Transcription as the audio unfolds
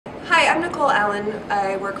Hi, I'm Nicole Allen.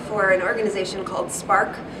 I work for an organization called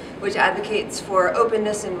Spark, which advocates for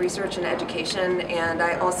openness in research and education, and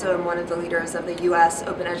I also am one of the leaders of the U.S.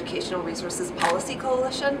 Open Educational Resources Policy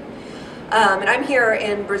Coalition. And I'm here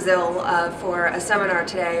in Brazil for a seminar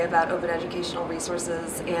today about open educational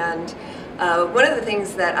resources, and one of the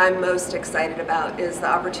things that I'm most excited about is the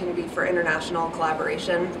opportunity for international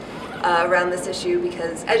collaboration around this issue,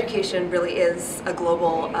 because education really is a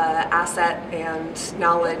global asset and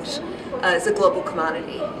knowledge is a global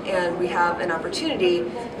commodity, and we have an opportunity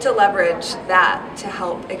to leverage that to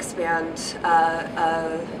help expand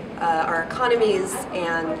our economies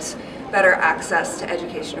and better access to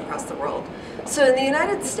education across the world. So in the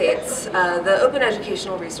United States, the Open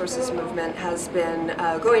Educational Resources movement has been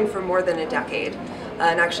going for more than a decade.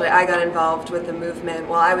 And actually I got involved with the movement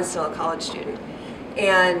while I was still a college student.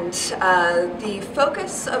 And the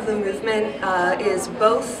focus of the movement is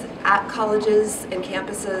both at colleges and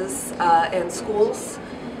campuses and schools,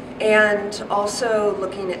 and also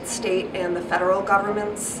looking at state and the federal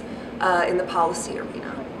governments in the policy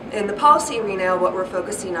arena. In the policy arena, what we're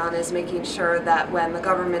focusing on is making sure that when the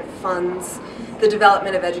government funds the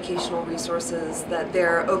development of educational resources, that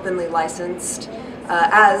they're openly licensed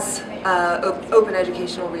as open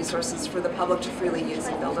educational resources for the public to freely use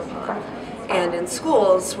and build upon. And in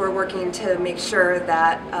schools, we're working to make sure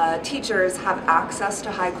that teachers have access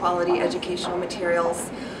to high-quality educational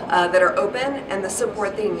materials that are open and the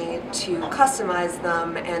support they need to customize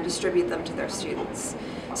them and distribute them to their students.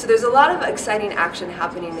 So there's a lot of exciting action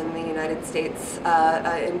happening in the United States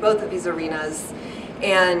in both of these arenas,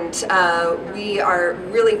 and we are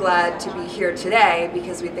really glad to be here today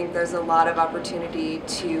because we think there's a lot of opportunity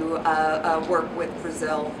to work with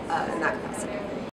Brazil in that capacity.